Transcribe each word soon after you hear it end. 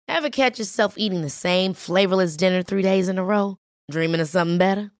Ever catch yourself eating the same flavorless dinner 3 days in a row? Dreaming of something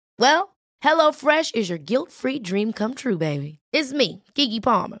better? Well, HelloFresh is your guilt-free dream come true, baby. It's me, Keke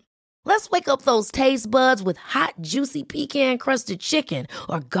Palmer. Let's wake up those taste buds with hot, juicy pecan-crusted chicken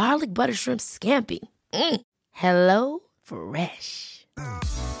or garlic butter shrimp scampi. Hello Fresh.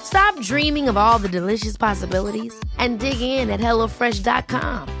 Stop dreaming of all the delicious possibilities and dig in at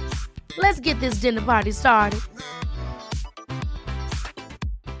HelloFresh.com. Let's get this dinner party started.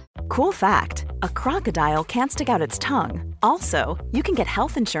 Cool fact, a crocodile can't stick out its tongue. Also, you can get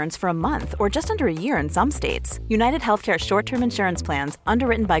health insurance for a month or just under a year in some states. United Healthcare short-term insurance plans,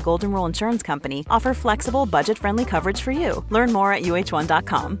 underwritten by Golden Rule Insurance Company, offer flexible, budget-friendly coverage for you. Learn more at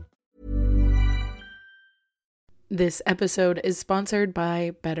UH1.com. This episode is sponsored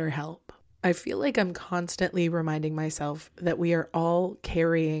by BetterHelp. I feel like I'm constantly reminding myself that we are all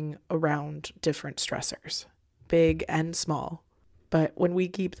carrying around different stressors, big and small. But when we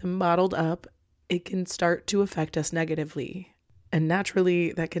keep them bottled up, it can start to affect us negatively. And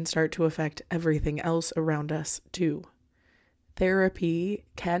naturally, that can start to affect everything else around us too. Therapy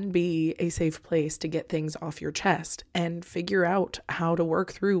can be a safe place to get things off your chest and figure out how to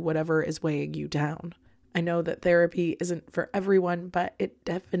work through whatever is weighing you down. I know that therapy isn't for everyone, but it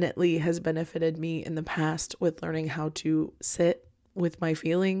definitely has benefited me in the past with learning how to sit with my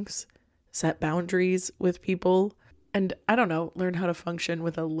feelings, set boundaries with people, and learn how to function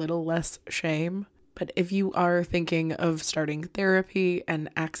with a little less shame. But if you are thinking of starting therapy and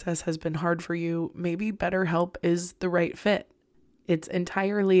access has been hard for you, maybe BetterHelp is the right fit. It's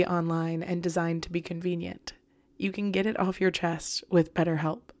entirely online and designed to be convenient. You can get it off your chest with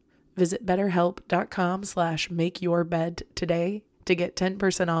BetterHelp. Visit BetterHelp.com/makeyourbed today to get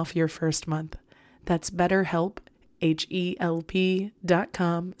 10% off your first month. That's BetterHelp,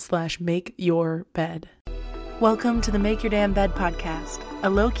 HELP.com/makeyourbed. Welcome to the Make Your Damn Bed podcast, a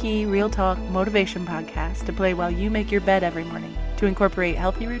low-key, real-talk motivation podcast to play while you make your bed every morning to incorporate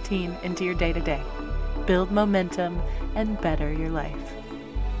healthy routine into your day-to-day, build momentum, and better your life.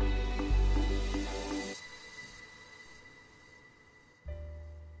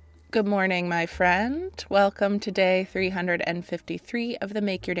 Good morning, my friend. Welcome to day 353 of the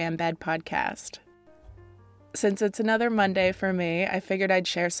Make Your Damn Bed podcast. Since it's another Monday for me, I figured I'd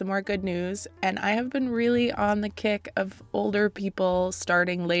share some more good news, and I have been really on the kick of older people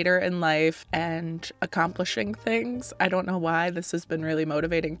starting later in life and accomplishing things. I don't know why this has been really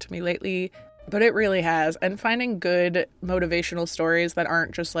motivating to me lately, but it really has. And finding good motivational stories that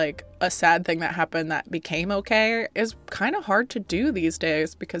aren't just like a sad thing that happened that became okay is kind of hard to do these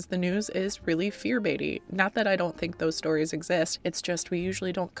days because the news is really fear-baity. Not that I don't think those stories exist. It's just we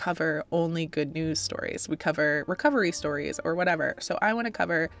usually don't cover only good news stories. We cover recovery stories or whatever. So I want to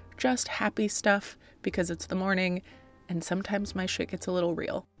cover just happy stuff because it's the morning and sometimes my shit gets a little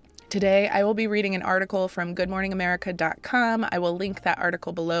real. Today, I will be reading an article from goodmorningamerica.com. I will link that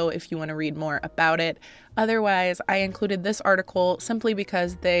article below if you want to read more about it. Otherwise, I included this article simply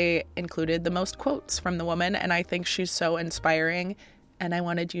because they included the most quotes from the woman, and I think she's so inspiring, and I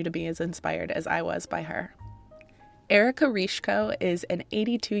wanted you to be as inspired as I was by her. Erica Rishko is an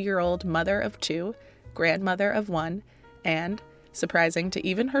 82-year-old mother of two, grandmother of one, and, surprising to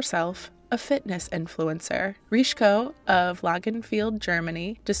even herself, a fitness influencer. Rishko of Langenfeld,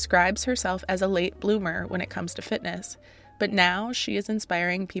 Germany, describes herself as a late bloomer when it comes to fitness, but now she is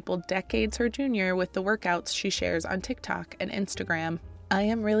inspiring people decades her junior with the workouts she shares on TikTok and Instagram. I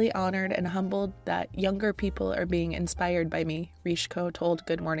am really honored and humbled that younger people are being inspired by me, Rishko told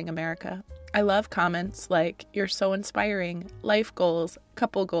Good Morning America. I love comments like, "You're so inspiring," life goals,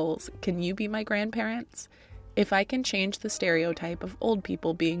 couple goals, "Can you be my grandparents?" If I can change the stereotype of old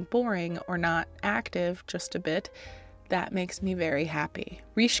people being boring or not active just a bit, that makes me very happy.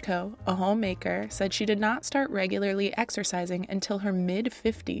 Rishko, a homemaker, said she did not start regularly exercising until her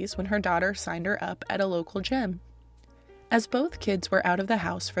mid-50s when her daughter signed her up at a local gym. As both kids were out of the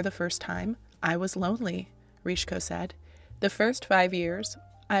house for the first time, I was lonely, Rishko said. The first 5 years,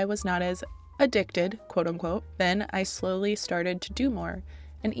 I was not as addicted, quote unquote. Then I slowly started to do more,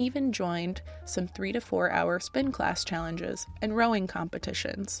 and even joined some 3 to 4 hour spin class challenges and rowing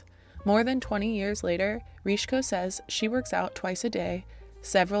competitions. More than 20 years later, Rishko says she works out twice a day,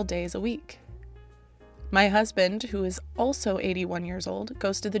 several days a week. My husband, who is also 81 years old,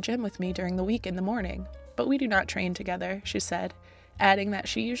 goes to the gym with me during the week in the morning, but we do not train together, she said, adding that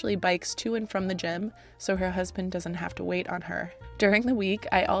she usually bikes to and from the gym so her husband doesn't have to wait on her. During the week,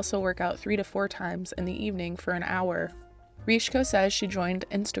 I also work out 3 to 4 times in the evening for an hour. Rishko says she joined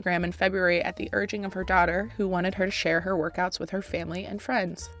Instagram in February at the urging of her daughter, who wanted her to share her workouts with her family and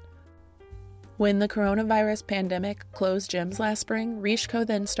friends. When the coronavirus pandemic closed gyms last spring, Rishko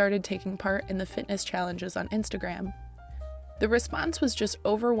then started taking part in the fitness challenges on Instagram. The response was just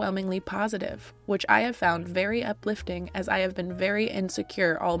overwhelmingly positive, which I have found very uplifting as I have been very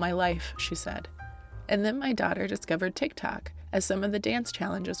insecure all my life, she said. And then my daughter discovered TikTok, as some of the dance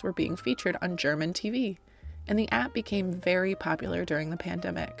challenges were being featured on German TV, and the app became very popular during the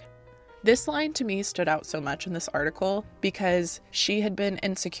pandemic. This line to me stood out so much in this article because she had been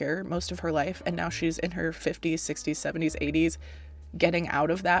insecure most of her life, and now she's in her 50s, 60s, 70s, 80s, getting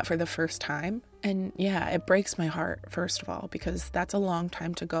out of that for the first time. And yeah, it breaks my heart, first of all, because that's a long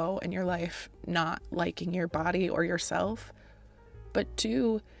time to go in your life not liking your body or yourself. But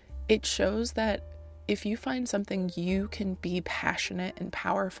two, it shows that if you find something you can be passionate and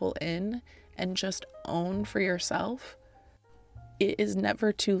powerful in and just own for yourself, it is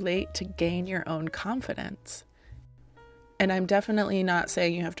never too late to gain your own confidence. And I'm definitely not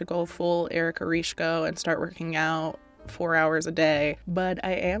saying you have to go full Erica Rishko and start working out 4 hours a day, but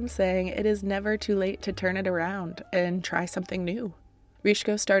I am saying it is never too late to turn it around and try something new.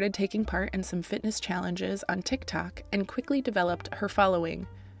 Rishko started taking part in some fitness challenges on TikTok and quickly developed her following.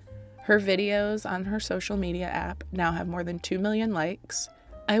 Her videos on her social media app now have more than 2 million likes.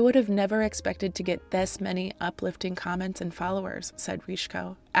 I would have never expected to get this many uplifting comments and followers, said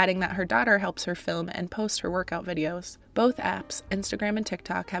Rishko, adding that her daughter helps her film and post her workout videos. Both apps, Instagram and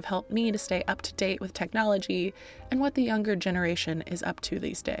TikTok, have helped me to stay up to date with technology and what the younger generation is up to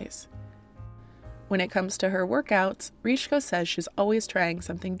these days. When it comes to her workouts, Rishko says she's always trying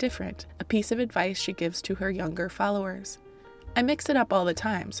something different, a piece of advice she gives to her younger followers. I mix it up all the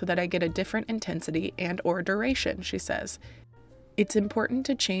time so that I get a different intensity and or duration, she says. It's important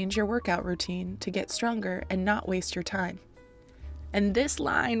to change your workout routine to get stronger and not waste your time. And this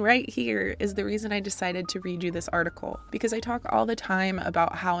line right here is the reason I decided to read you this article, because I talk all the time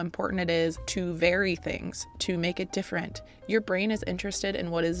about how important it is to vary things, to make it different. Your brain is interested in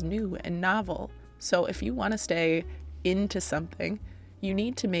what is new and novel. So if you want to stay into something, you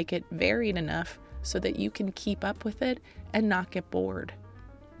need to make it varied enough so that you can keep up with it and not get bored.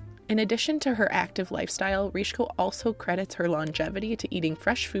 In addition to her active lifestyle, Rishko also credits her longevity to eating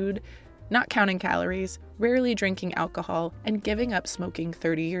fresh food, not counting calories, rarely drinking alcohol, and giving up smoking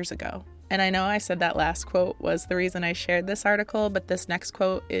 30 years ago. And I know I said that last quote was the reason I shared this article, but this next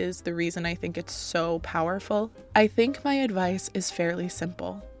quote is the reason I think it's so powerful. I think my advice is fairly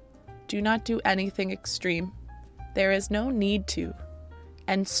simple. Do not do anything extreme. There is no need to.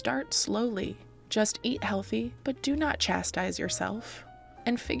 And start slowly. Just eat healthy, but do not chastise yourself.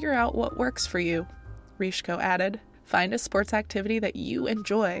 And figure out what works for you, Rishko added. Find a sports activity that you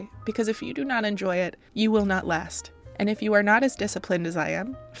enjoy, because if you do not enjoy it, you will not last. And if you are not as disciplined as I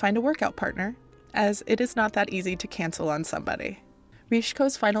am, find a workout partner, as it is not that easy to cancel on somebody.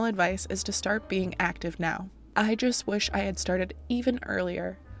 Rishko's final advice is to start being active now. I just wish I had started even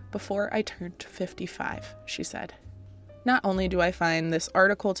earlier, before I turned 55, she said. Not only do I find this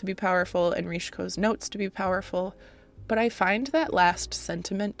article to be powerful and Rishko's notes to be powerful, but I find that last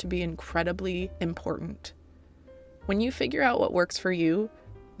sentiment to be incredibly important. When you figure out what works for you,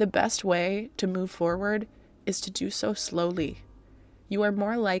 the best way to move forward is to do so slowly. You are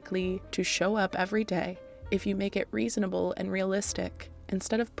more likely to show up every day if you make it reasonable and realistic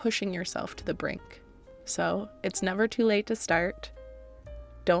instead of pushing yourself to the brink. So, it's never too late to start.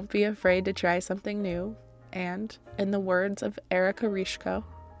 Don't be afraid to try something new. And, in the words of Erica Rishko,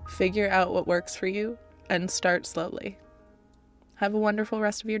 figure out what works for you and start slowly. Have a wonderful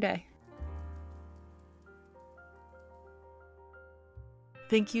rest of your day.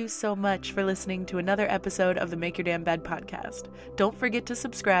 Thank you so much for listening to another episode of the Make Your Damn Bed podcast. Don't forget to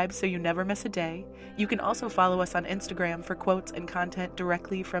subscribe so you never miss a day. You can also follow us on Instagram for quotes and content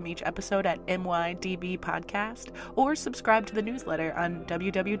directly from each episode at MYDB Podcast, or subscribe to the newsletter on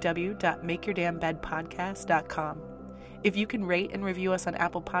www.makeyourdamnbedpodcast.com. If you can rate and review us on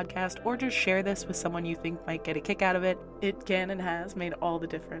Apple Podcast, or just share this with someone you think might get a kick out of it, it can and has made all the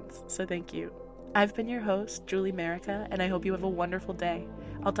difference. So thank you. I've been your host, Julie Merica, and I hope you have a wonderful day.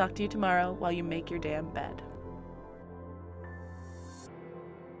 I'll talk to you tomorrow while you make your damn bed.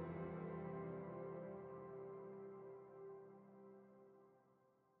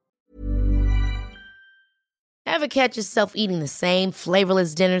 Ever catch yourself eating the same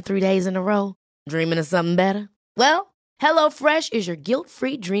flavorless dinner 3 days in a row? Dreaming of something better? Well, HelloFresh is your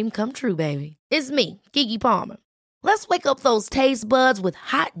guilt-free dream come true, baby. It's me, Keke Palmer. Let's wake up those taste buds with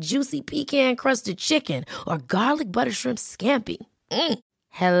hot, juicy pecan-crusted chicken or garlic butter shrimp scampi.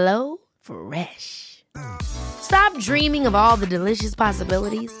 Hello Fresh. Stop dreaming of all the delicious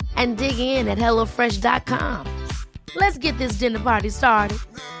possibilities and dig in at HelloFresh.com. Let's get this dinner party started.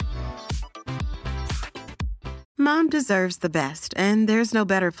 Mom deserves the best, and there's no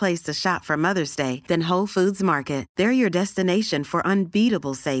better place to shop for Mother's Day than Whole Foods Market. They're your destination for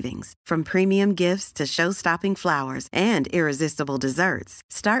unbeatable savings, from premium gifts to show-stopping flowers and irresistible desserts.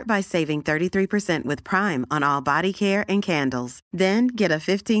 Start by saving 33% with Prime on all body care and candles. Then get a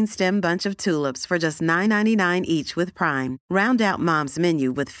 15-stem bunch of tulips for just $9.99 each with Prime. Round out Mom's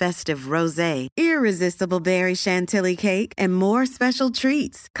menu with festive rosé, irresistible berry chantilly cake, and more special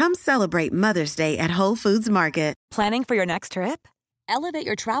treats. Come celebrate Mother's Day at Whole Foods Market. Planning for your next trip? Elevate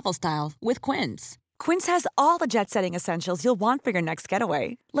your travel style with Quince. Quince has all the jet-setting essentials you'll want for your next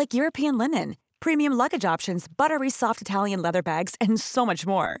getaway, like European linen, premium luggage options, buttery soft Italian leather bags, and so much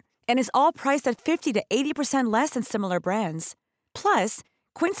more. And is all priced at 50 to 80% less than similar brands. Plus,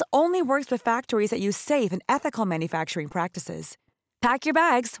 Quince only works with factories that use safe and ethical manufacturing practices. Pack your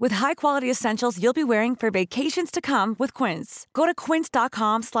bags with high-quality essentials you'll be wearing for vacations to come with Quince. Go to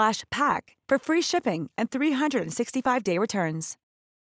quince.com/pack for free shipping and 365-day returns.